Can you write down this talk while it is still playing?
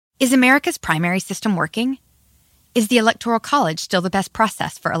Is America's primary system working? Is the Electoral College still the best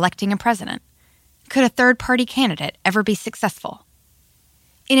process for electing a president? Could a third-party candidate ever be successful?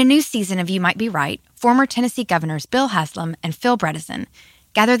 In a new season of You Might Be Right, former Tennessee governors Bill Haslam and Phil Bredesen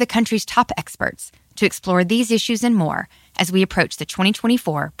gather the country's top experts to explore these issues and more as we approach the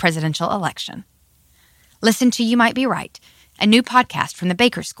 2024 presidential election. Listen to You Might Be Right, a new podcast from the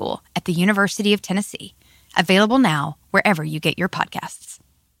Baker School at the University of Tennessee, available now wherever you get your podcasts.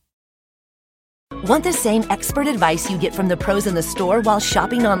 Want the same expert advice you get from the pros in the store while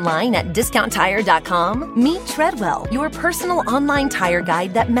shopping online at DiscountTire.com? Meet Treadwell, your personal online tire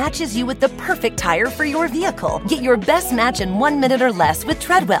guide that matches you with the perfect tire for your vehicle. Get your best match in 1 minute or less with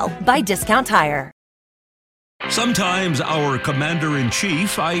Treadwell by Discount Tire. Sometimes our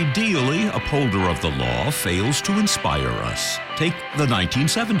commander-in-chief, ideally upholder of the law, fails to inspire us. Take the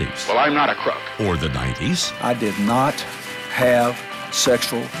 1970s. Well, I'm not a crook. Or the 90s. I did not have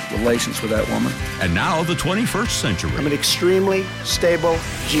sexual relations with that woman. And now the 21st century. I'm an extremely stable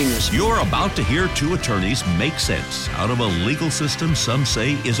genius. You're about to hear two attorneys make sense out of a legal system some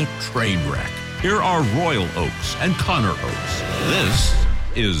say is a train wreck. Here are Royal Oakes and Connor Oakes. This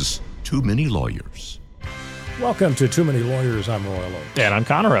is Too Many Lawyers. Welcome to Too Many Lawyers. I'm Royal Oakes. And I'm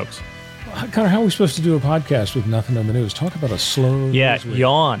Connor Oakes. Connor, how are we supposed to do a podcast with nothing in the news? Talk about a slow news week.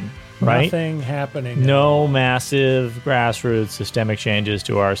 Yawn. Right? Nothing happening. No massive grassroots systemic changes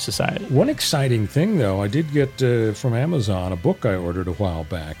to our society. One exciting thing, though, I did get from Amazon a book I ordered a while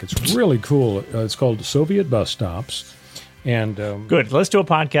back. It's really cool. It's called Soviet Bus Stops. And good. Let's do a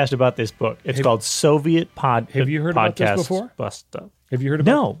podcast about this book. It's called Soviet Have you heard about this before? Bus Stop. Have you heard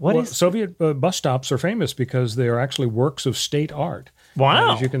about No. What is Soviet bus stops are famous because they are actually works of state art. Wow.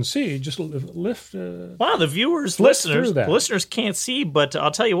 And as you can see, just lift. Wow, the viewers, listeners can't see, but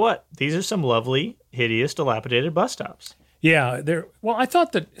I'll tell you what, these are some lovely, hideous, dilapidated bus stops. Yeah, well, I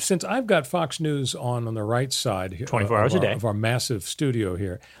thought that since I've got Fox News on the right side 24 hours a day of our massive studio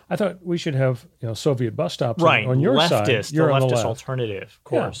here, I thought we should have Soviet bus stops on your leftist, side. You're the on leftist left. Alternative, of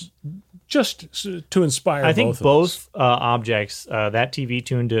course. Yeah. Just to inspire I think both objects, that TV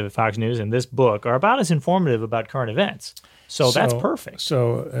tuned to Fox News and this book, are about as informative about current events. So that's perfect.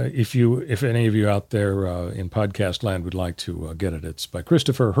 So if any of you out there in podcast land would like to get it, it's by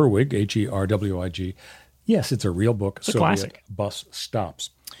Christopher Herwig, Herwig. Yes, it's a real book. It's a classic. Bus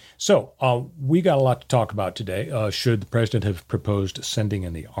Stops. So we got a lot to talk about today. Should the president have proposed sending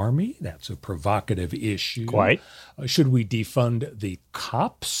in the army? That's a provocative issue. Quite. Should we defund the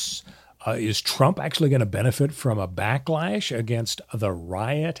cops? Is Trump actually going to benefit from a backlash against the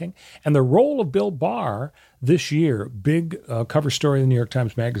rioting? And the role of Bill Barr this year, big cover story in the New York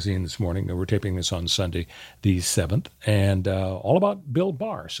Times Magazine this morning. We're taping this on Sunday, the 7th, and all about Bill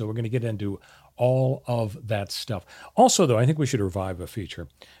Barr. So we're going to get into all of that stuff. Also, though, I think we should revive a feature.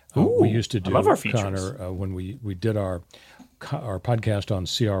 We used to do, I love our features. Connor, when we did our podcast on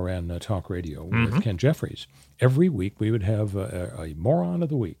CRN Talk Radio with Ken Jeffries. Every week we would have a moron of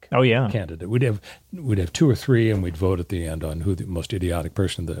the week. Oh yeah, candidate. We'd have two or three, and we'd vote at the end on who the most idiotic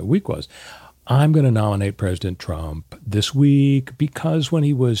person of the week was. I'm going to nominate President Trump this week because when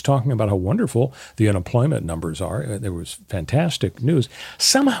he was talking about how wonderful the unemployment numbers are, there was fantastic news.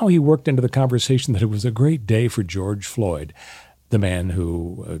 Somehow he worked into the conversation that it was a great day for George Floyd, the man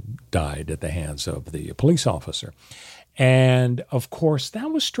who died at the hands of the police officer. And, of course,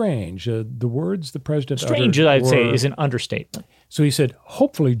 that was strange. The words the president uttered strange, I'd say, is an understatement. So he said,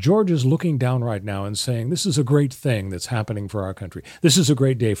 hopefully George is looking down right now and saying, this is a great thing that's happening for our country. This is a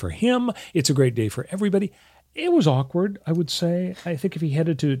great day for him. It's a great day for everybody. It was awkward, I would say. I think if he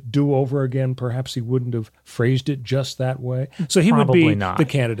headed to do over again, perhaps he wouldn't have phrased it just that way. So he Probably would be not. the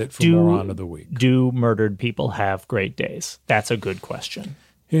candidate for moron of the week. Do murdered people have great days? That's a good question.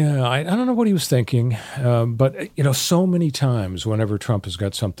 Yeah, I don't know what he was thinking, but, so many times whenever Trump has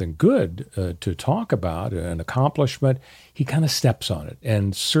got something good to talk about, an accomplishment, he kind of steps on it.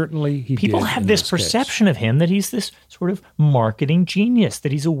 And certainly he People did have in this perception of him that he's this sort of marketing genius,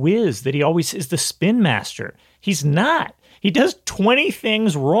 that he's a whiz, that he always is the spin master. He's not. He does 20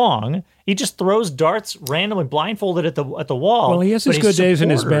 things wrong. He just throws darts randomly, blindfolded at the wall. Well, he has his good days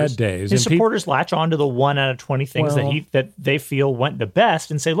and his bad days. His supporters latch on to the 1 out of 20 things that they feel went the best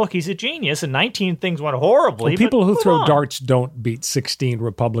and say, look, he's a genius, and 19 things went horribly. Well, people who throw darts don't beat 16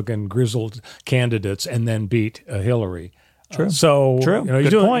 Republican grizzled candidates and then beat Hillary. True. True.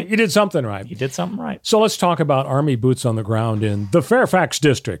 Good point. You did something right. You did something right. So let's talk about Army boots on the ground in the Fairfax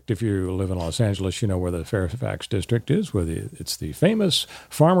District. If you live in Los Angeles, you know where the Fairfax District is, it's the famous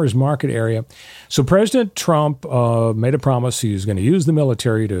farmers market area. So President Trump made a promise he's going to use the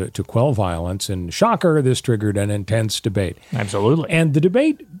military to quell violence. And shocker, this triggered an intense debate. Absolutely. And the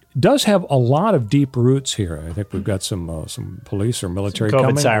debate does have a lot of deep roots here. I think we've got some police or military COVID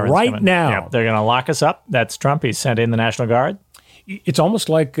coming sirens right coming. now. Yep, they're going to lock us up. That's Trump. He's sent in the National Guard. It's almost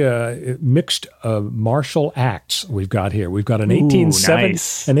like mixed martial acts we've got here. We've got an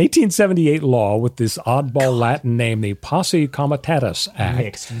 1878 law with this oddball Latin name, the Posse Comitatus Act.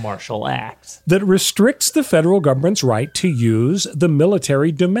 Mixed martial acts. That restricts the federal government's right to use the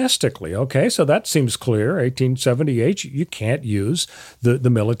military domestically. Okay, so that seems clear. 1878, you can't use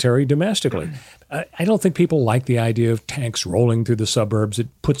the military domestically. I don't think people like the idea of tanks rolling through the suburbs. It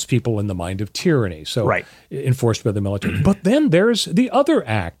puts people in the mind of tyranny, so enforced by the military. But then there's the other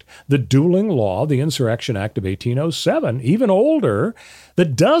act, the dueling law, the Insurrection Act of 1807, even older,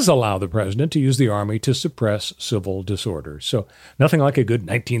 that does allow the president to use the army to suppress civil disorders. So nothing like a good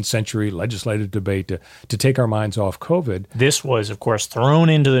 19th century legislative debate to take our minds off COVID. This was, of course, thrown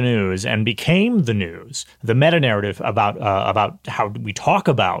into the news and became the news, the meta-narrative about how we talk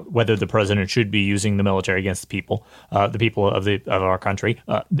about whether the president should be using the military against the people of our country.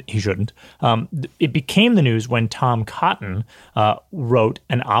 He shouldn't. It became the news when Tom Cotton wrote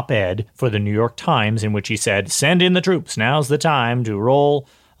an op-ed for the New York Times in which he said, "Send in the troops. Now's the time to roll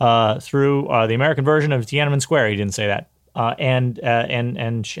through the American version of Tiananmen Square." He didn't say that. And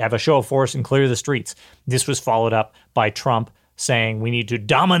have a show of force and clear the streets. This was followed up by Trump saying we need to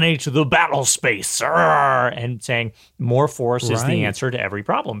dominate the battle space, and saying more force is the answer to every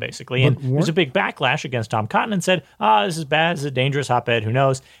problem, basically. And there's a big backlash against Tom Cotton and said, this is bad, this is a dangerous op-ed, who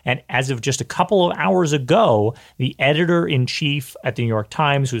knows? And as of just a couple of hours ago, the editor-in-chief at the New York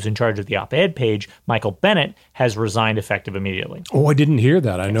Times, who's in charge of the op-ed page, Michael Bennett, has resigned effective immediately. Oh, I didn't hear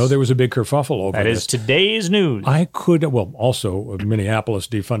that. I know there was a big kerfuffle over that. That is today's news. Also Minneapolis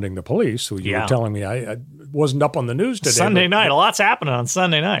defunding the police, who you were telling me I wasn't up on the news today. Sunday night. A lot's happening on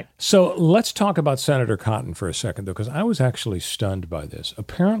Sunday night. So let's talk about Senator Cotton for a second, though, because I was actually stunned by this.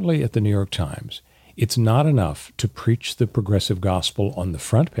 Apparently at the New York Times, it's not enough to preach the progressive gospel on the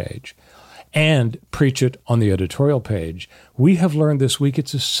front page and preach it on the editorial page. We have learned this week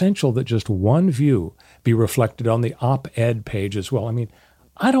it's essential that just one view be reflected on the op-ed page as well. I mean,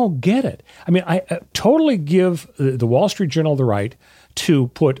 I don't get it. I mean, I totally give the Wall Street Journal the right to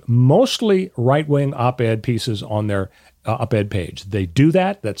put mostly right-wing op-ed pieces on their op-ed page. They do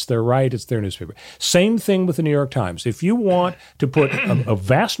that. That's their right. It's their newspaper. Same thing with the New York Times. If you want to put a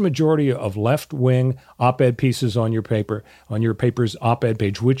vast majority of left-wing op-ed pieces on your paper's op-ed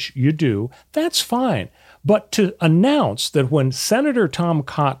page, which you do, that's fine. But to announce that when Senator Tom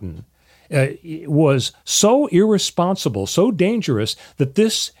Cotton was so irresponsible, so dangerous, that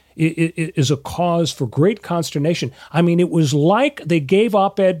this is a cause for great consternation. I mean, it was like they gave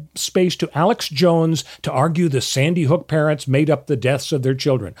op-ed space to Alex Jones to argue the Sandy Hook parents made up the deaths of their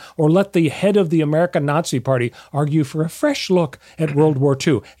children, or let the head of the American Nazi Party argue for a fresh look at World War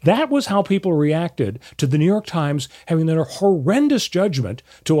II. That was how people reacted to the New York Times having their horrendous judgment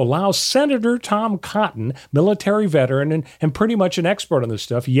to allow Senator Tom Cotton, military veteran and pretty much an expert on this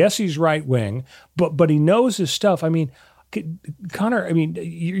stuff. Yes, he's right-wing, but he knows his stuff. I mean, Connor, I mean,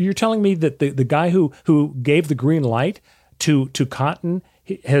 you're telling me that the guy who gave the green light to Cotton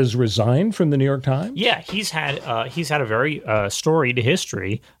has resigned from the New York Times? Yeah, he's had a very storied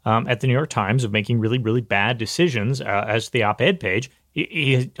history at the New York Times of making really, really bad decisions as the op-ed page.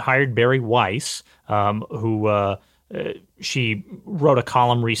 He hired Barry Weiss, who she wrote a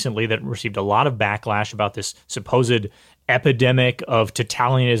column recently that received a lot of backlash about this supposed epidemic of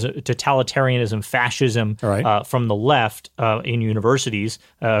totalitarianism, fascism from the left in universities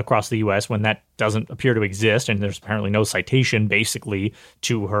across the U.S. when that doesn't appear to exist, and there's apparently no citation basically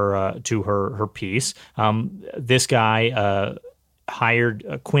to her piece. This guy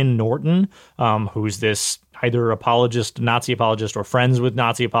hired Quinn Norton, who's this either Nazi apologist or friends with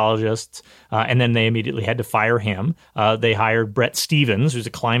Nazi apologists, and then they immediately had to fire him. They hired Bret Stephens, who's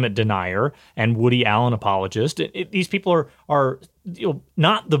a climate denier and Woody Allen apologist. These people are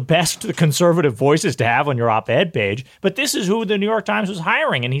not the best conservative voices to have on your op-ed page, but this is who the New York Times was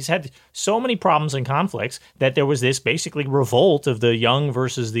hiring, and he's had so many problems and conflicts that there was this basically revolt of the young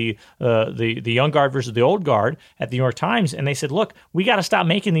versus the young guard versus the old guard at the New York Times, and they said, look, we got to stop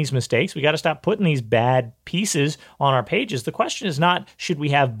making these mistakes. We got to stop putting these bad pieces on our pages. The question is not, should we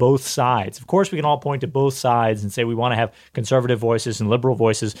have both sides? Of course, we can all point to both sides and say we want to have conservative voices and liberal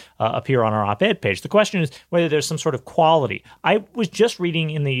voices appear on our op-ed page. The question is whether there's some sort of quality. was just reading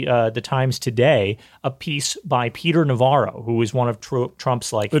in the Times today a piece by Peter Navarro, who is one of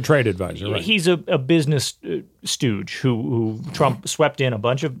Trump's the trade advisor. Right. He's a business stooge who Trump swept in a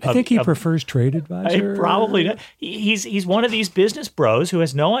bunch of. I think he prefers trade advisor. Probably. He's one of these business bros who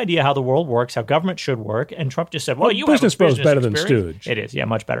has no idea how the world works, how government should work, and Trump just said, "Well, you business have a bros better than experience." stooge. It is, yeah,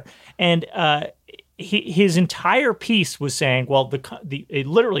 much better. And his entire piece was saying, well,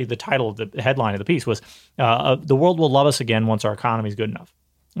 literally the title of the headline of the piece was, "The world will love us again once our economy is good enough."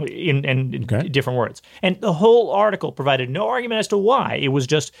 In different words. And the whole article provided no argument as to why. It was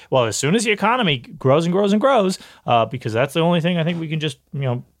just, well, as soon as the economy grows and grows and grows, because that's the only thing I think we can just,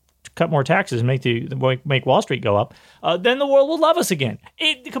 cut more taxes and make Wall Street go up, then the world will love us again.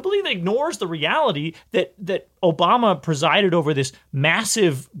 It completely ignores the reality that Obama presided over this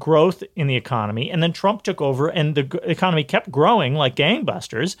massive growth in the economy, and then Trump took over, and the economy kept growing like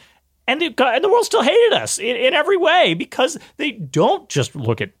gangbusters. And the world still hated us in every way because they don't just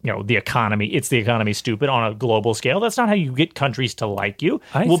look at the economy. It's the economy, stupid, on a global scale. That's not how you get countries to like you.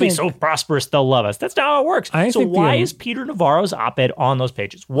 We'll be so prosperous they'll love us. That's not how it works. So why is Peter Navarro's op-ed on those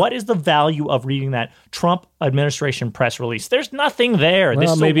pages? What is the value of reading that Trump administration press release? There's nothing there.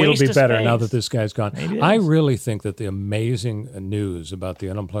 Well, maybe it'll be better now that this guy's gone. I really think that the amazing news about the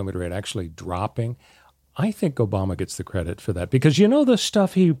unemployment rate actually dropping, I think Obama gets the credit for that because the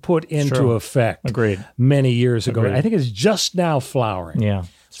stuff he put into effect many years ago, I think is just now flowering. Yeah.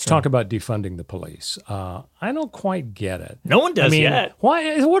 Let's talk about defunding the police. I don't quite get it. No one does yet.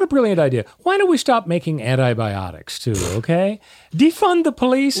 Why? What a brilliant idea. Why don't we stop making antibiotics too, okay? Defund the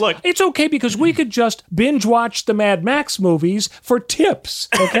police. Look, it's okay because we could just binge watch the Mad Max movies for tips,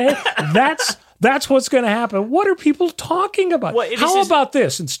 okay? That's what's going to happen. What are people talking about? How about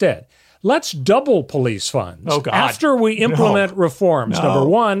this instead? Let's double police funds. Oh, God. After we implement reforms. No. Number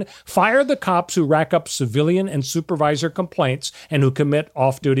one, fire the cops who rack up civilian and supervisor complaints and who commit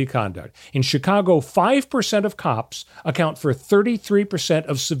off-duty conduct. In Chicago, 5% of cops account for 33%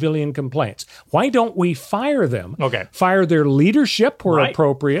 of civilian complaints. Why don't we fire them? Okay. Fire their leadership where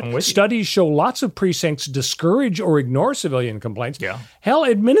appropriate. Studies show lots of precincts discourage or ignore civilian complaints. Yeah. Hell,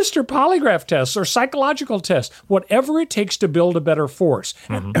 administer polygraph tests or psychological tests, whatever it takes to build a better force.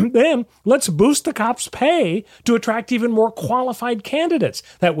 And then let's boost the cops' pay to attract even more qualified candidates.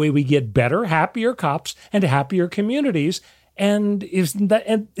 That way we get better, happier cops and happier communities. And isn't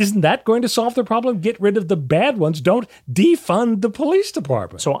that going to solve the problem? Get rid of the bad ones. Don't defund the police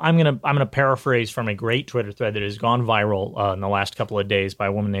department. So I'm gonna paraphrase from a great Twitter thread that has gone viral in the last couple of days by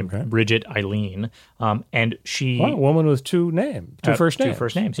a woman named Bridget Eileen, and she a woman with two first names. Two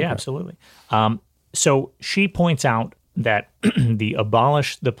first names, yeah, absolutely. So she points out that the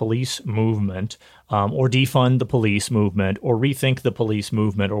abolish the police movement or defund the police movement or rethink the police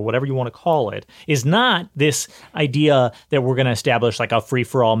movement or whatever you want to call it is not this idea that we're going to establish like a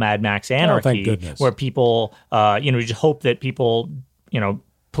free-for-all Mad Max anarchy where people, just hope that people,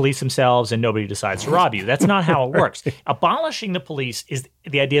 police themselves and nobody decides to rob you. That's not how it works. Abolishing the police is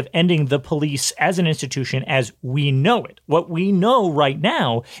the idea of ending the police as an institution as we know it. What we know right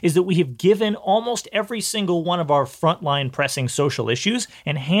now is that we have given almost every single one of our frontline pressing social issues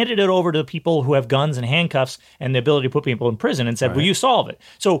and handed it over to the people who have guns and handcuffs and the ability to put people in prison and said, will you solve it?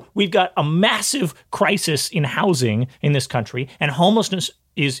 So we've got a massive crisis in housing in this country, and homelessness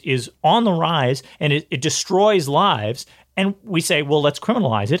is on the rise, and it destroys lives. And we say, well, let's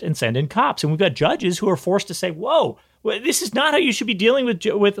criminalize it and send in cops. And we've got judges who are forced to say, whoa, this is not how you should be dealing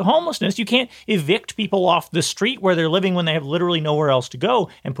with homelessness. You can't evict people off the street where they're living when they have literally nowhere else to go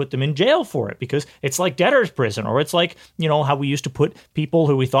and put them in jail for it because it's like debtor's prison, or it's like, how we used to put people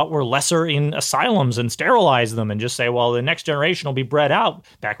who we thought were lesser in asylums and sterilize them and just say, well, the next generation will be bred out,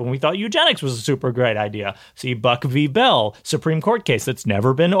 back when we thought eugenics was a super great idea. See Buck v. Bell, Supreme Court case that's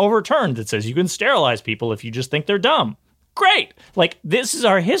never been overturned that says you can sterilize people if you just think they're dumb. Great. Like, this is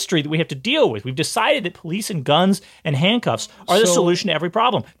our history that we have to deal with. We've decided that police and guns and handcuffs are the solution to every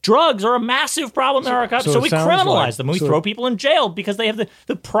problem. Drugs are a massive problem in our country, so we criminalize them and we throw people in jail because they have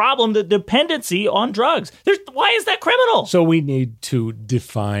the problem, the dependency on drugs. Why is that criminal? So we need to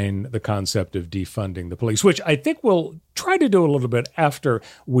define the concept of defunding the police, which I think we'll try to do a little bit after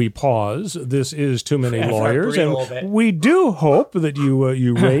we pause. This is Too Many Lawyers, and we do hope that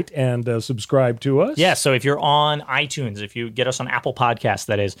you rate and subscribe to us. Yeah, so if you're on iTunes, iTunes, if you get us on Apple Podcasts,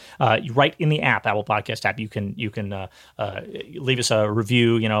 that is, right in the app, Apple Podcast app, you can leave us a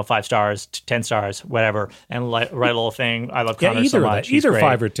review, 5 stars, 10 stars, whatever, and write a little thing. I love Connor so much. Either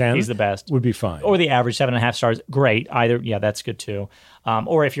 5 or 10. He's the best. Would be fine. Or the average 7.5 stars. Great. Either, that's good too.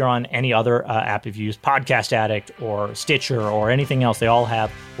 Or if you're on any other app, if you use Podcast Addict or Stitcher or anything else, they all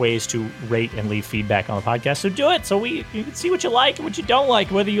have ways to rate and leave feedback on the podcast. So do it so you can see what you like and what you don't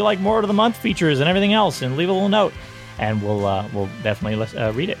like, whether you like more of the month features and everything else, and leave a little note. And we'll definitely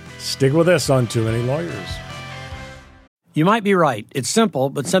read it. Stick with us on Too Many Lawyers. You might be right. It's simple,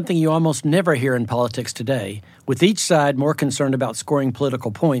 but something you almost never hear in politics today, with each side more concerned about scoring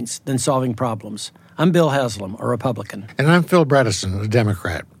political points than solving problems. I'm Bill Haslam, a Republican. And I'm Phil Bredesen, a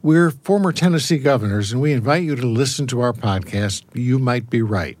Democrat. We're former Tennessee governors, and we invite you to listen to our podcast, You Might Be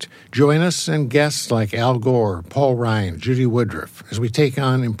Right. Join us and guests like Al Gore, Paul Ryan, Judy Woodruff, as we take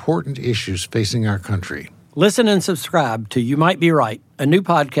on important issues facing our country. Listen and subscribe to You Might Be Right, a new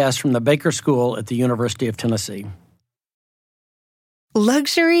podcast from the Baker School at the University of Tennessee.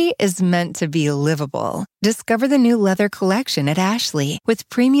 Luxury is meant to be livable. Discover the new leather collection at Ashley with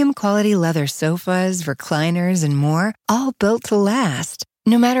premium quality leather sofas, recliners, and more, all built to last.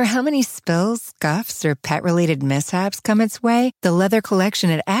 No matter how many spills, scuffs, or pet-related mishaps come its way, the leather collection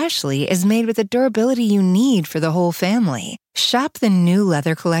at Ashley is made with the durability you need for the whole family. Shop the new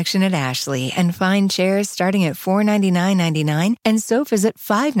leather collection at Ashley and find chairs starting at $499.99 and sofas at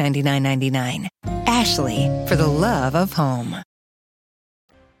 $599.99. Ashley, for the love of home.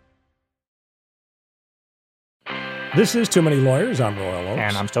 This is Too Many Lawyers. I'm Royal Oakes.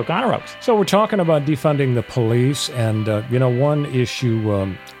 And I'm still Connor Oakes. So we're talking about defunding the police. And, one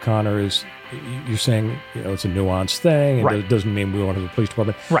issue, Connor, is you're saying, it's a nuanced thing. And it doesn't mean we want to have a police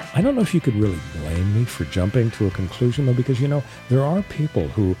department. Right. I don't know if you could really blame me for jumping to a conclusion, though, because, there are people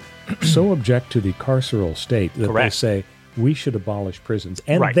who so object to the carceral state that they say, we should abolish prisons.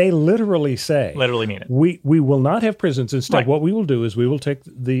 And they literally say... Literally mean it. We will not have prisons. Instead, what we will do is we will take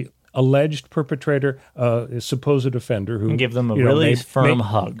the alleged perpetrator, supposed offender, who... And give them a really firm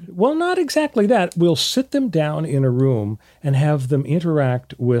hug. Well, not exactly that. We'll sit them down in a room and have them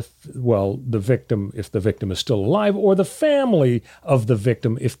interact with, the victim, if the victim is still alive, or the family of the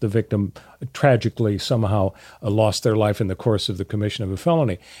victim, if the victim tragically somehow lost their life in the course of the commission of a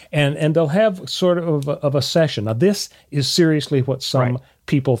felony. And they'll have sort of a session. Now, this is seriously what some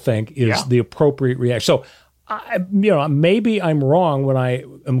people think is the appropriate reaction. So, maybe I'm wrong when I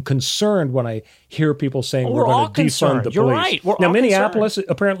am concerned when I hear people saying we're going to defund the police. You're right. We're now, all Minneapolis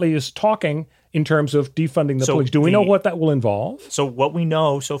apparently is talking in terms of defunding the police. Do we know what that will involve? So what we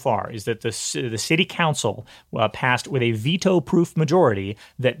know so far is that the city council passed with a veto-proof majority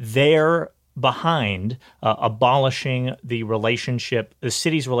that they're behind abolishing the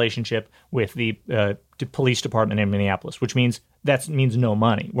city's relationship with the police department in Minneapolis, which means that means no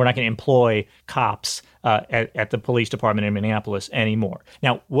money. We're not going to employ cops at the police department in Minneapolis anymore.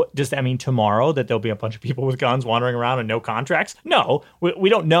 Now, what does that mean tomorrow, that there'll be a bunch of people with guns wandering around and no contracts? No, we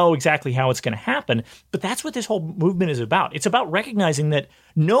don't know exactly how it's going to happen, but that's what this whole movement is about. It's about recognizing that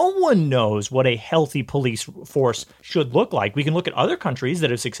no one knows what a healthy police force should look like. We can look at other countries that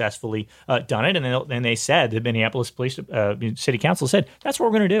have successfully done it, and they said, the Minneapolis Police City Council said, that's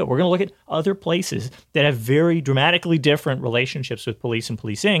what we're going to do. We're going to look at other places that have very dramatically different relationships with police and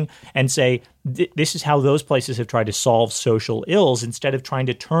policing and say, this is how those places have tried to solve social ills instead of trying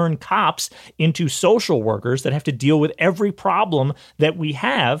to turn cops into social workers that have to deal with every problem that we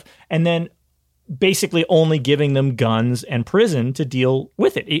have, and then basically only giving them guns and prison to deal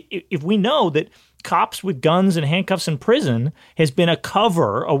with it. If we know that cops with guns and handcuffs in prison has been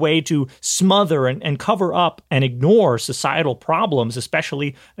a way to smother and cover up and ignore societal problems,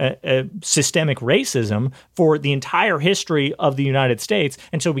 especially systemic racism, for the entire history of the United States.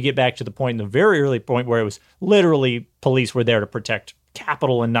 And so we get back to the point, in the very early point, where it was literally police were there to protect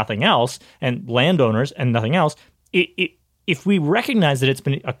capital and nothing else, and landowners and nothing else. If we recognize that it's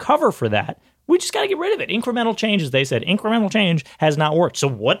been a cover for that, we just got to get rid of it. Incremental change, as they said, incremental change has not worked. So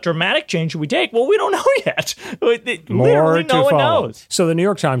what dramatic change should we take? Well, we don't know yet. Literally no one knows. So the New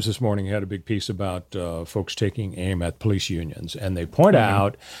York Times this morning had a big piece about folks taking aim at police unions. And they point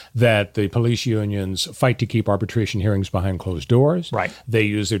out that the police unions fight to keep arbitration hearings behind closed doors. Right. They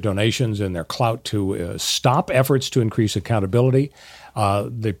use their donations and their clout to stop efforts to increase accountability.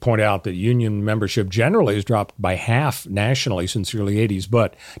 They point out that union membership generally has dropped by half nationally since the early 80s,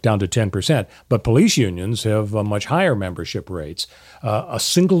 but down to 10%. But police unions have much higher membership rates. A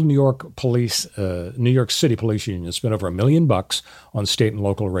single New York City police union spent over $1 million on state and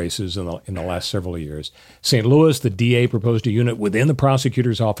local races in the last several years. St. Louis, the DA proposed a unit within the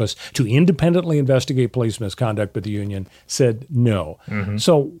prosecutor's office to independently investigate police misconduct, but the union said no. Mm-hmm.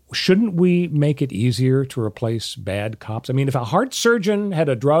 So shouldn't we make it easier to replace bad cops? I mean, if a heart surgeon had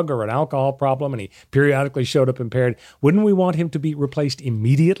a drug or an alcohol problem and he periodically showed up impaired, wouldn't we want him to be replaced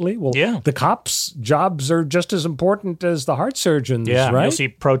immediately? Well, the cops' jobs are just as important as the heart surgeons, right? You'll see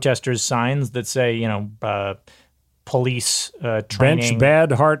protesters' signs that say, police training. Bench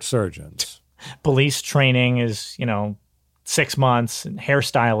bad heart surgeons. Police training is, 6 months, and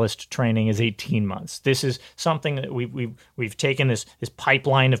hairstylist training is 18 months. This is something that we've taken this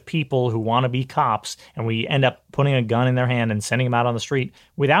pipeline of people who want to be cops, and we end up putting a gun in their hand and sending them out on the street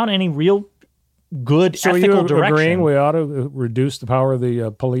without any real good ethical direction. So you're agreeing we ought to reduce the power of the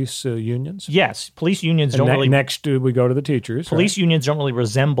police unions? Yes. Police unions don't really... Next, we go to the teachers. Police unions don't really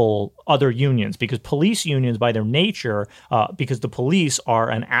resemble other unions because police unions, by their nature, because the police are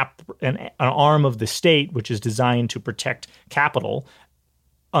an arm of the state which is designed to protect capital,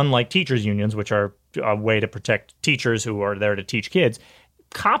 unlike teachers' unions, which are a way to protect teachers who are there to teach kids.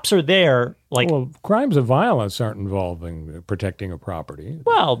 Cops are there like... Well, crimes of violence aren't involving protecting a property.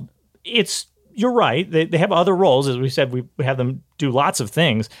 Well, you're right. They have other roles. As we said, we have them do lots of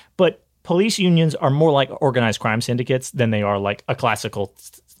things. But police unions are more like organized crime syndicates than they are like a classical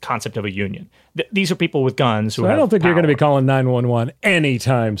concept of a union. These are people with guns who have I don't think power. You're going to be calling 911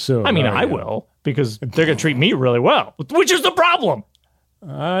 anytime soon. I mean, I will, because they're going to treat me really well, which is the problem.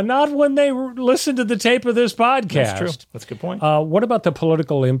 Not when they listen to the tape of this podcast. That's true. That's a good point. What about the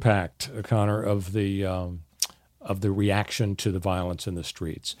political impact, Connor, of the reaction to the violence in the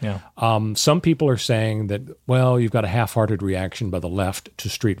streets? Yeah. Some people are saying that, well, you've got a half-hearted reaction by the left to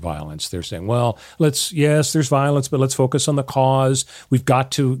street violence. They're saying, well, there's violence, but let's focus on the cause. We've got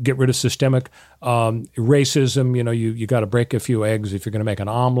to get rid of systemic racism. You got to break a few eggs if you're going to make an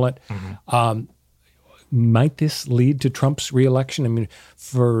omelet. Mm-hmm. Might this lead to Trump's reelection? I mean,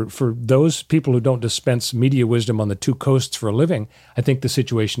 for those people who don't dispense media wisdom on the two coasts for a living, I think the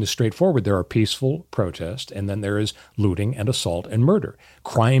situation is straightforward. There are peaceful protests, and then there is looting and assault and murder.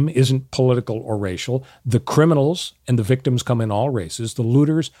 Crime isn't political or racial. The criminals and the victims come in all races. The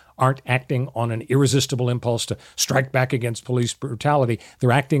looters aren't acting on an irresistible impulse to strike back against police brutality.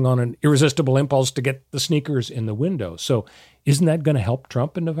 They're acting on an irresistible impulse to get the sneakers in the window. So isn't that going to help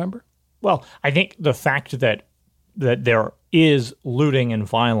Trump in November? Well, I think the fact that there is looting and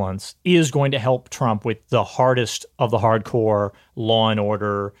violence is going to help Trump with the hardest of the hardcore law and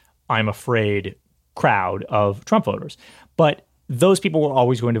order, I'm afraid, crowd of Trump voters. But those people were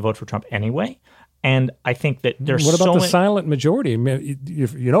always going to vote for Trump anyway. And I think that there's What about the silent majority?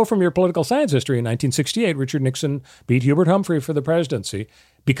 From your political science history, in 1968, Richard Nixon beat Hubert Humphrey for the presidency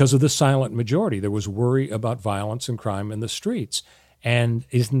because of the silent majority. There was worry about violence and crime in the streets. And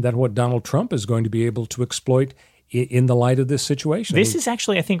isn't that what Donald Trump is going to be able to exploit in the light of this situation? This is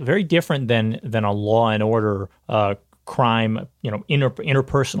actually, I think, very different than a law and order crime,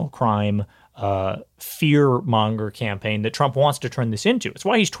 interpersonal crime, fear-monger campaign that Trump wants to turn this into. It's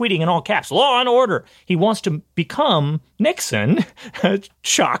why he's tweeting in all caps, law and order. He wants to become Nixon,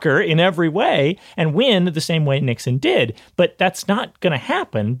 shocker, in every way, and win the same way Nixon did. But that's not going to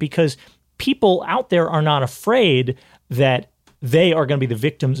happen because people out there are not afraid that they are going to be the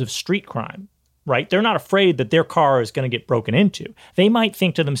victims of street crime, right? They're not afraid that their car is going to get broken into. They might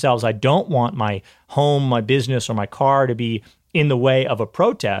think to themselves, I don't want my home, my business, or my car to be in the way of a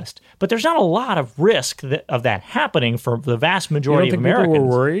protest. But there's not a lot of risk of that happening for the vast majority of Americans. People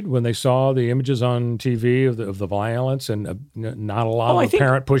were worried when they saw the images on TV of the violence and not a lot of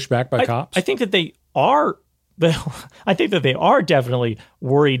apparent pushback by cops? I think that they are... I think that they are definitely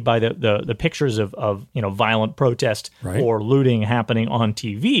worried by the pictures of violent protest or looting happening on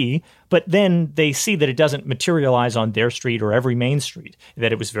TV, but then they see that it doesn't materialize on their street or every main street,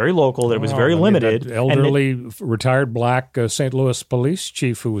 that it was very local, that it was very limited. That elderly, retired black St. Louis police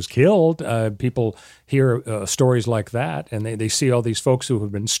chief who was killed, people hear stories like that, and they see all these folks who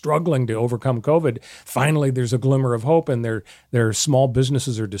have been struggling to overcome COVID. Finally, there's a glimmer of hope, and their small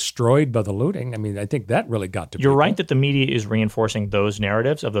businesses are destroyed by the looting. I mean, I think that really got to people. You're right that the media is reinforcing those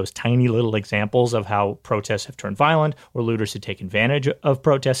narratives of those tiny little examples of how protests have turned violent or looters have taken advantage of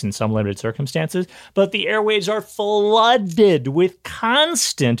protests in some limited circumstances. But the airwaves are flooded with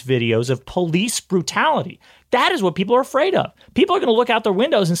constant videos of police brutality. That is what people are afraid of. People are going to look out their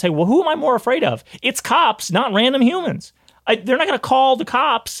windows and say, well, who am I more afraid of? It's cops, not random humans. They're not going to call the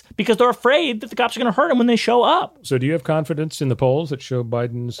cops because they're afraid that the cops are going to hurt them when they show up. So do you have confidence in the polls that show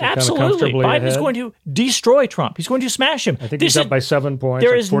Biden's kind of Absolutely. comfortably Biden ahead? is going to destroy Trump. He's going to smash him. I think he's up by 7 points,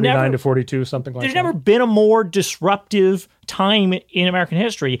 like 49 to 42, something like that. There's never been a more disruptive time in American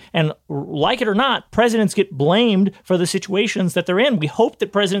history. And like it or not, presidents get blamed for the situations that they're in. We hope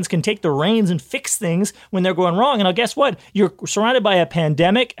that presidents can take the reins and fix things when they're going wrong. And guess what? You're surrounded by a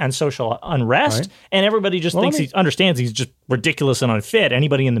pandemic and social unrest, Right. and everybody just thinks he understands he's just ridiculous and unfit.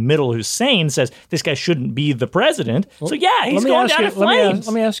 Anybody in the middle who's sane says this guy shouldn't be the president. So yeah, he's going down in flames.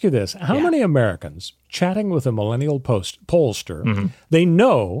 Let me ask you this. How many Americans chatting with a millennial pollster, they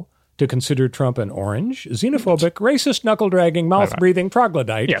know to consider Trump an orange, xenophobic, racist, knuckle-dragging, mouth-breathing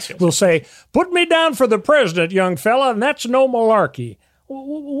troglodyte will say, put me down for the president, young fella, and that's no malarkey.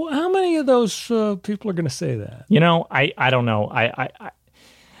 How many of those people are going to say that? I don't know.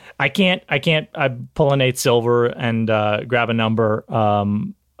 I can't pull a Nate Silver and grab a number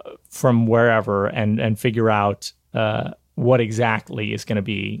from wherever and figure out what exactly is going to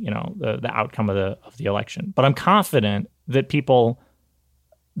be, the outcome of the election. But I'm confident that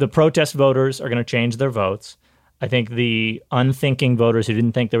the protest voters are going to change their votes. I think the unthinking voters who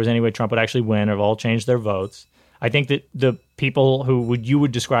didn't think there was any way Trump would actually win have all changed their votes. I think that the people who you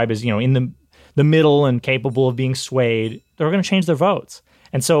would describe as, in the middle and capable of being swayed, they're going to change their votes.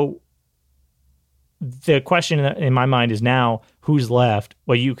 And so the question in my mind is now, who's left?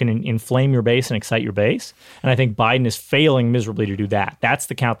 Well, you can inflame your base and excite your base, and I think Biden is failing miserably to do that. That's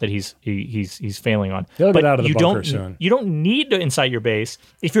the count that he's failing on. He'll get out of the bunker soon. You don't need to incite your base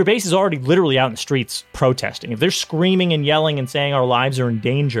if your base is already literally out in the streets protesting. If they're screaming and yelling and saying our lives are in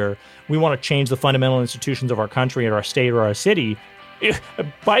danger, we want to change the fundamental institutions of our country or our state or our city.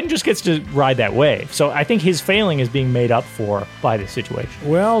 Biden just gets to ride that wave. So I think his failing is being made up for by this situation.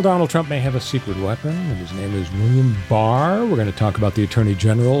 Well, Donald Trump may have a secret weapon, and his name is William Barr. We're going to talk about the Attorney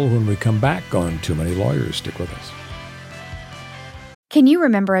General when we come back on Too Many Lawyers. Stick with us. Can you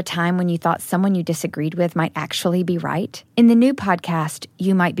remember a time when you thought someone you disagreed with might actually be right? In the new podcast,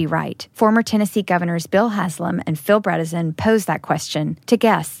 You Might Be Right, former Tennessee Governors Bill Haslam and Phil Bredesen pose that question to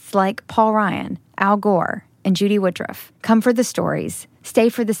guests like Paul Ryan, Al Gore, and Judy Woodruff. Come for the stories, stay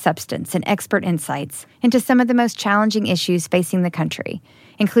for the substance and expert insights into some of the most challenging issues facing the country,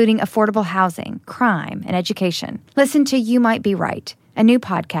 including affordable housing, crime, and education. Listen to You Might Be Right, a new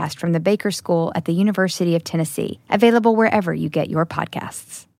podcast from the Baker School at the University of Tennessee, available wherever you get your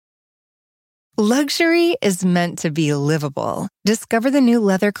podcasts. Luxury is meant to be livable. Discover the new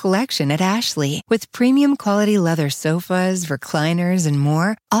leather collection at Ashley with premium quality leather sofas, recliners, and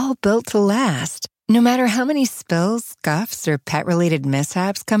more, all built to last. No matter how many spills, scuffs, or pet-related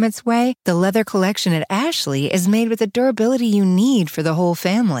mishaps come its way, the leather collection at Ashley is made with the durability you need for the whole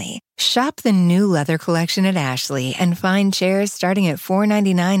family. Shop the new leather collection at Ashley and find chairs starting at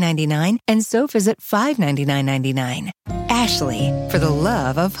 $499.99 and sofas at $599.99. Ashley, for the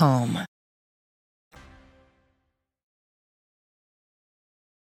love of home.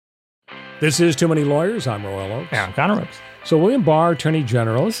 This is Too Many Lawyers. I'm Royal Oakes. Yeah, I'm Connor Oakes. So William Barr, Attorney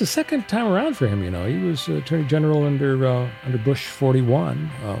General, it's the second time around for him. He was Attorney General under Bush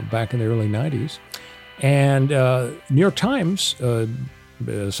 41 back in the early 90s. And New York Times,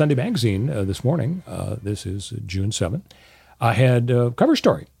 Sunday Magazine this morning, this is June 7th, had a cover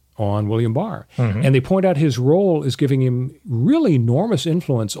story on William Barr. Mm-hmm. And they point out his role is giving him really enormous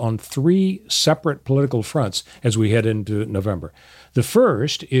influence on three separate political fronts as we head into November. The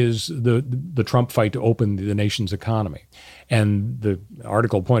first is the Trump fight to open the nation's economy. And the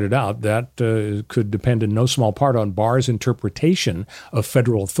article pointed out that could depend in no small part on Barr's interpretation of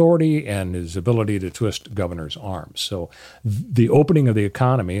federal authority and his ability to twist governors' arms. So the opening of the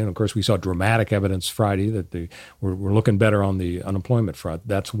economy, and of course we saw dramatic evidence Friday that we're looking better on the unemployment front.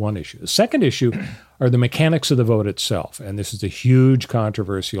 That's one issue. The second issue are the mechanics of the vote itself. And this is a huge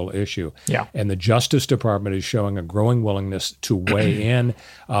controversial issue. Yeah. And the Justice Department is showing a growing willingness to weigh in.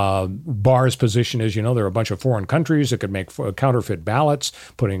 Barr's position is, there are a bunch of foreign countries that could make counterfeit ballots,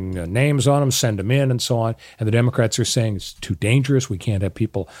 putting names on them, send them in, and so on. And the Democrats are saying it's too dangerous. We can't have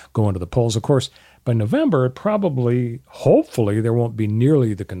people going to the polls. Of course, by November, hopefully, there won't be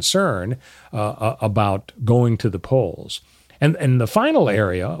nearly the concern about going to the polls. And the final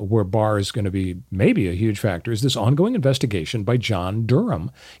area where Barr is going to be maybe a huge factor is this ongoing investigation by John Durham.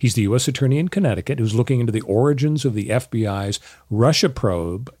 He's the U.S. Attorney in Connecticut who's looking into the origins of the FBI's Russia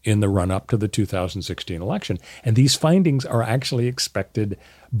probe in the run-up to the 2016 election. And these findings are actually expected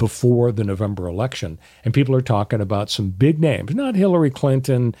before the November election. And people are talking about some big names, not Hillary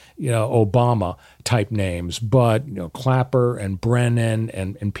Clinton, Obama type names, but Clapper and Brennan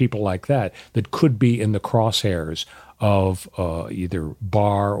and people like that could be in the crosshairs of either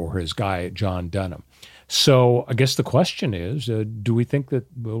Barr or his guy, John Dunham. So I guess the question is, do we think that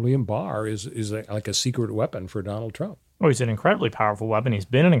William Barr is like a secret weapon for Donald Trump? Oh, he's an incredibly powerful weapon. He's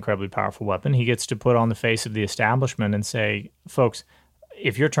been an incredibly powerful weapon. He gets to put on the face of the establishment and say, folks,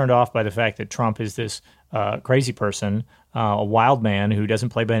 if you're turned off by the fact that Trump is this crazy person, a wild man who doesn't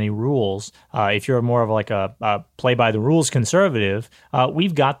play by any rules, if you're more of like a play-by-the-rules conservative,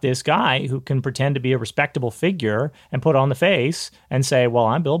 we've got this guy who can pretend to be a respectable figure and put on the face and say, well,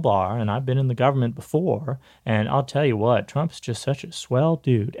 I'm Bill Barr, and I've been in the government before, and I'll tell you what, Trump's just such a swell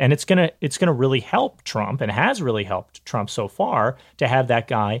dude. And it's gonna really help Trump, and has really helped Trump so far, to have that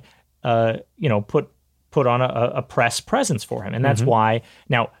guy, put on a press presence for him. And that's why,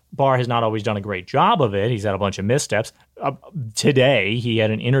 now, Barr has not always done a great job of it. He's had a bunch of missteps. Today, he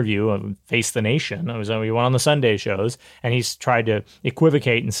had an interview on Face the Nation. He went on the Sunday shows, and he's tried to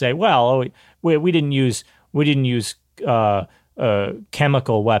equivocate and say, well, we didn't use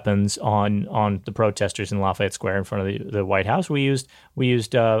chemical weapons on the protesters in Lafayette Square in front of the White House. We used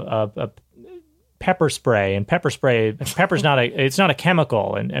pepper spray, and pepper's not a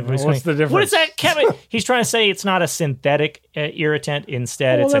chemical. And what's the difference? What is that chemical? He's trying to say it's not a synthetic irritant.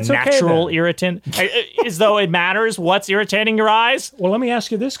 Instead, it's a natural irritant. As though it matters what's irritating your eyes. Well, let me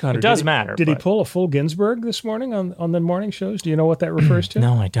ask you this, Connor. It does matter. Did he pull a full Ginsburg this morning on the morning shows? Do you know what that refers to?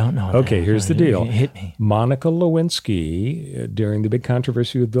 No, I don't know. Okay, here's the deal. Hit me. Monica Lewinsky, during the big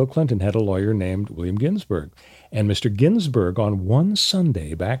controversy with Bill Clinton, had a lawyer named William Ginsburg. And Mr. Ginsburg, on one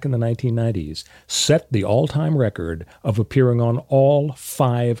Sunday back in the 1990s, set the all-time record of appearing on all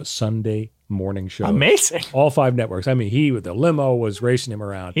 5 Sunday morning shows. Amazing. All 5 networks. I mean, the limo was racing him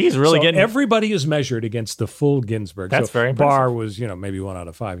around. He's really getting... Everybody is measured against the full Ginsburg. That's very impressive. Barr was, maybe 1 out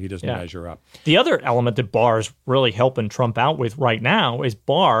of 5. He doesn't measure up. The other element that Barr's really helping Trump out with right now is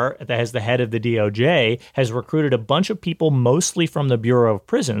Barr, that has the head of the DOJ, has recruited a bunch of people, mostly from the Bureau of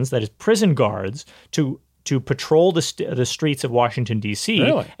Prisons, that is prison guards, to patrol the streets of Washington, D.C.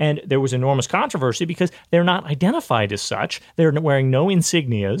 Really? And there was enormous controversy because they're not identified as such. They're wearing no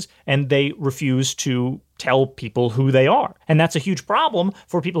insignias, and they refuse to tell people who they are. And that's a huge problem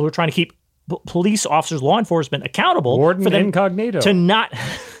for people who are trying to keep police officers, law enforcement accountable. Warden for them incognito.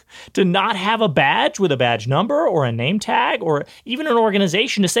 To not have a badge with a badge number or a name tag or even an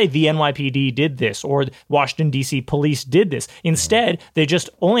organization to say the NYPD did this or Washington, D.C. police did this. Instead, they just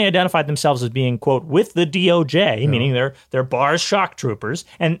only identified themselves as being, quote, with the DOJ, meaning they're Barr's shock troopers.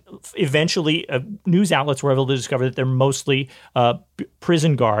 And eventually, news outlets were able to discover that they're mostly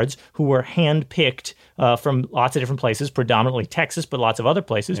prison guards who were handpicked from lots of different places, predominantly Texas, but lots of other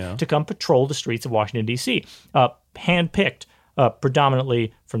places, to come patrol the streets of Washington, D.C. Handpicked.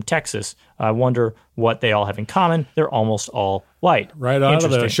 Predominantly from Texas. I wonder what they all have in common. They're almost all white. Right out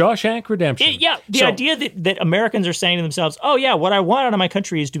of the Shawshank Redemption. The idea that Americans are saying to themselves, oh yeah, what I want out of my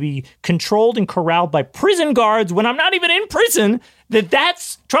country is to be controlled and corralled by prison guards when I'm not even in prison,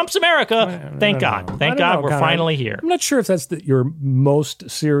 that's Trump's America. Thank God. Thank God we're finally here. I'm not sure if that's your most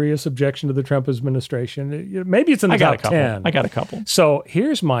serious objection to the Trump administration. Maybe it's in the top 10. I got a couple. So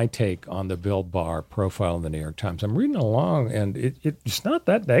here's my take on the Bill Barr profile in the New York Times. I'm reading along, and it's not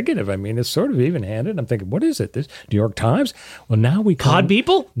that negative. I mean, it's sort of even-handed. I'm thinking, what is it? This New York Times? Well, now we come... Pod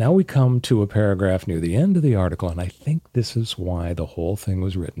people? Now we come to a paragraph near the end of the article, and I think this is why the whole thing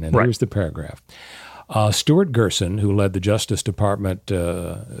was written. And here's the paragraph. Stuart Gerson, who led the Justice Department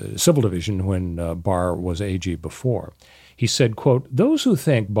Civil Division when Barr was AG before, he said, quote, "Those who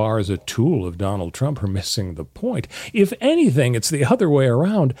think Barr is a tool of Donald Trump are missing the point. If anything, it's the other way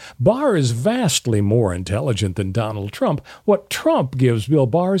around. Barr is vastly more intelligent than Donald Trump. What Trump gives Bill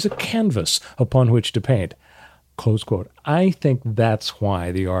Barr is a canvas upon which to paint." Close quote. I think that's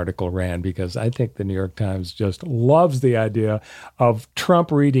why the article ran, because I think the New York Times just loves the idea of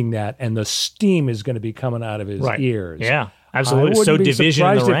Trump reading that, and the steam is going to be coming out of his ears. Yeah, absolutely. So division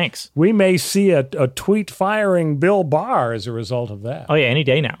in the ranks. We may see a tweet firing Bill Barr as a result of that. Oh, yeah, any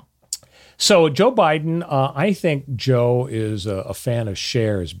day now. So Joe Biden, I think Joe is a fan of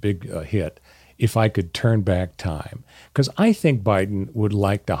Cher's big hit, If I Could Turn Back Time, because I think Biden would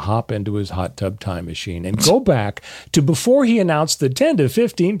like to hop into his hot tub time machine and go back to before he announced that 10 to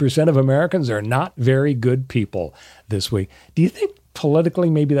 15% of Americans are not very good people this week. Do you think politically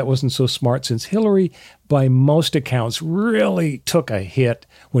maybe that wasn't so smart, since Hillary, by most accounts, really took a hit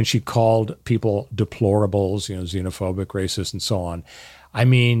when she called people deplorables, xenophobic, racist, and so on? I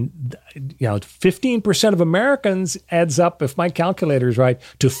mean, 15% of Americans adds up, if my calculator is right,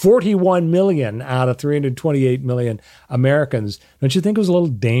 to 41 million out of 328 million Americans. Don't you think it was a little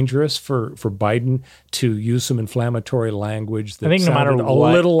dangerous for Biden to use some inflammatory language that sounded a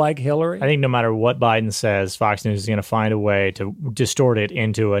little like Hillary? I think no matter what Biden says, Fox News is going to find a way to distort it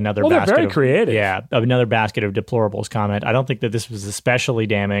into another basket. They're very creative. Yeah, another basket of deplorables comment. I don't think that this was especially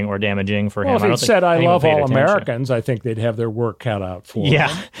damning or damaging for him. Well, if he said, I love all Americans, I think they'd have their work cut out for him.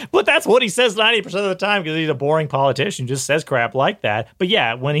 Yeah, but that's what he says 90% of the time because he's a boring politician, just says crap like that. But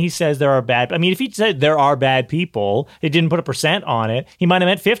yeah, when he says there are bad, I mean, if he said there are bad people, it didn't put a percent on it, he might have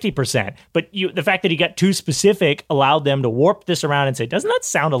meant 50%. But the fact that he got too specific allowed them to warp this around and say, doesn't that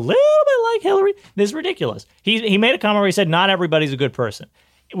sound a little bit like Hillary? This is ridiculous. He made a comment where he said, not everybody's a good person.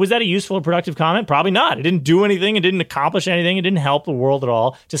 Was that a useful or productive comment? Probably not. It didn't do anything. It didn't accomplish anything. It didn't help the world at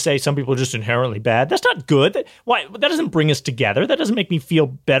all to say some people are just inherently bad. That's not good. That doesn't bring us together. That doesn't make me feel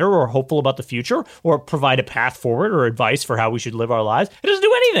better or hopeful about the future or provide a path forward or advice for how we should live our lives. It doesn't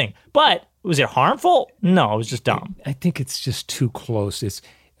do anything. But was it harmful? No, it was just dumb. I think it's just too close. It's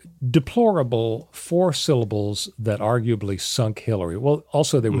deplorable 4 syllables that arguably sunk Hillary. Well,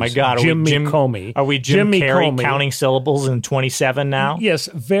 also there was Jimmy Comey. Are we Jim Carrey counting syllables in 27 now? Yes,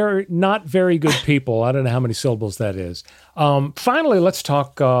 not very good people. I don't know how many syllables that is. Finally, let's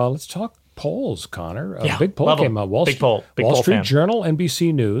talk polls, Connor. A big poll came out. Wall Street Journal,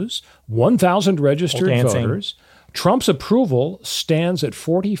 NBC News, 1,000 registered voters. Trump's approval stands at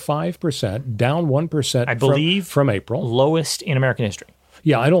 45%, down 1%, I believe, from April. Lowest in American history.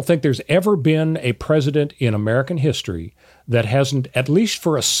 Yeah, I don't think there's ever been a president in American history that hasn't, at least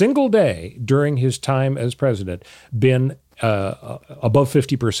for a single day during his time as president, been above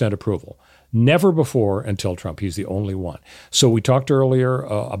 50% approval. Never before until Trump. He's the only one. So we talked earlier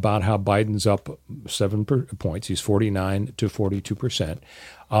about how Biden's up 7 points. He's 49 to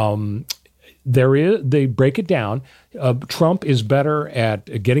 42%. They break it down. Trump is better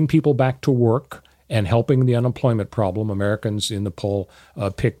at getting people back to work and helping the unemployment problem. Americans in the poll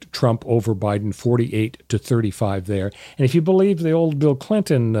picked Trump over Biden, 48 to 35 there. And if you believe the old Bill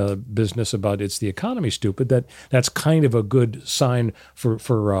Clinton business about it's the economy, stupid, that's kind of a good sign for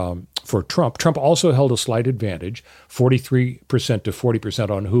Trump. Trump also held a slight advantage, 43% to 40%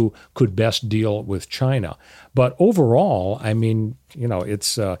 on who could best deal with China. But overall, I mean,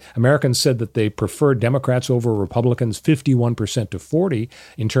 it's Americans said that they prefer Democrats over Republicans, 51% to 40%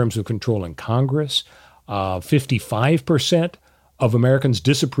 in terms of controlling Congress. 55% of Americans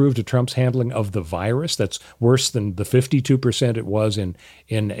disapproved of Trump's handling of the virus. That's worse than the 52% it was in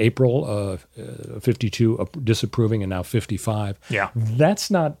April, 52 disapproving and now 55. Yeah.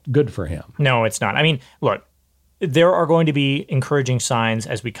 That's not good for him. No, it's not. I mean, look, there are going to be encouraging signs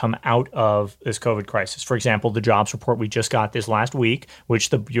as we come out of this COVID crisis. For example, the jobs report we just got this last week, which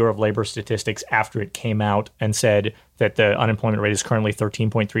the Bureau of Labor Statistics, after it came out and said that the unemployment rate is currently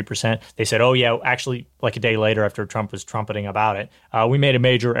 13.3%, they said, oh, yeah, actually, like a day later after Trump was trumpeting about it, we made a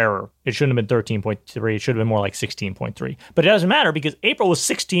major error. It shouldn't have been 13.3. It should have been more like 16.3. But it doesn't matter because April was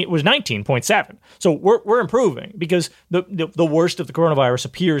 19.7. So we're improving because the worst of the coronavirus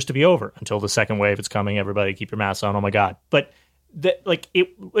appears to be over until the second wave. It's coming. Everybody keep your masks on. Oh, my God. But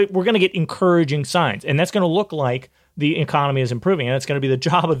we're going to get encouraging signs, and that's going to look like the economy is improving. And it's going to be the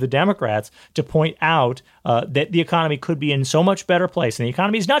job of the Democrats to point out that the economy could be in so much better place. And the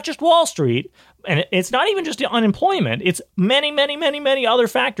economy is not just Wall Street, and it's not even just unemployment. It's many, many, many, many other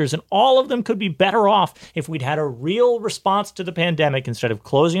factors. And all of them could be better off if we'd had a real response to the pandemic instead of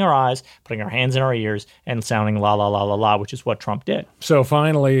closing our eyes, putting our hands in our ears, and sounding la, la, la, la, la, which is what Trump did. So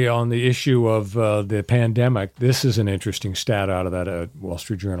finally, on the issue of the pandemic, this is an interesting stat out of that Wall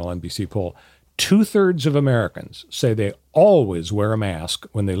Street Journal NBC poll. 2/3 of Americans say they always wear a mask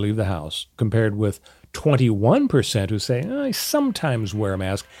when they leave the house, compared with 21% who say, I sometimes wear a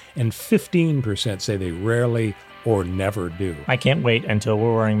mask, and 15% say they rarely or never do. I can't wait until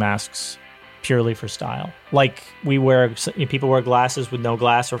we're wearing masks purely for style. Like people wear glasses with no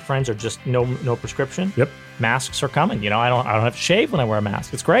glass or friends or just no prescription. Yep. Masks are coming. I don't have to shave when I wear a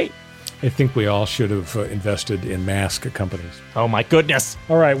mask. It's great. I think we all should have invested in mask companies. Oh, my goodness.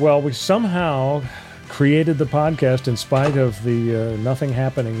 All right. Well, we somehow created the podcast in spite of the nothing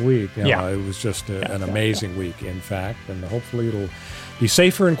happening week. It was just an amazing week, in fact. And hopefully it'll be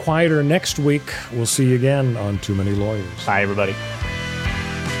safer and quieter next week. We'll see you again on Too Many Lawyers. Bye, everybody.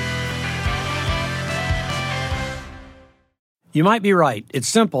 You might be right. It's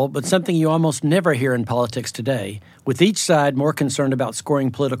simple, but something you almost never hear in politics today, with each side more concerned about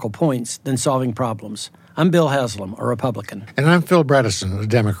scoring political points than solving problems. I'm Bill Haslam, a Republican. And I'm Phil Bredesen, a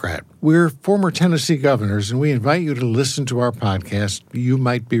Democrat. We're former Tennessee governors, and we invite you to listen to our podcast, You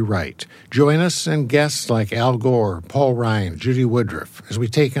Might Be Right. Join us and guests like Al Gore, Paul Ryan, Judy Woodruff, as we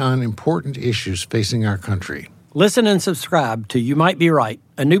take on important issues facing our country. Listen and subscribe to You Might Be Right,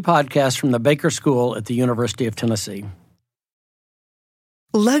 a new podcast from the Baker School at the University of Tennessee.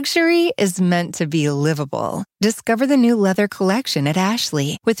 Luxury is meant to be livable. Discover the new leather collection at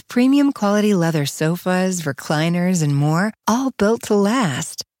Ashley with premium quality leather sofas, recliners, and more, all built to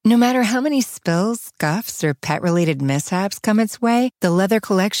last. No matter how many spills, scuffs, or pet-related mishaps come its way, the leather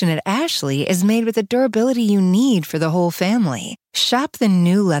collection at Ashley is made with the durability you need for the whole family. Shop the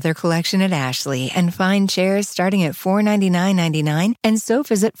new leather collection at Ashley and find chairs starting at $499.99 and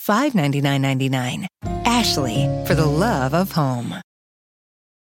sofas at $599.99. Ashley, for the love of home.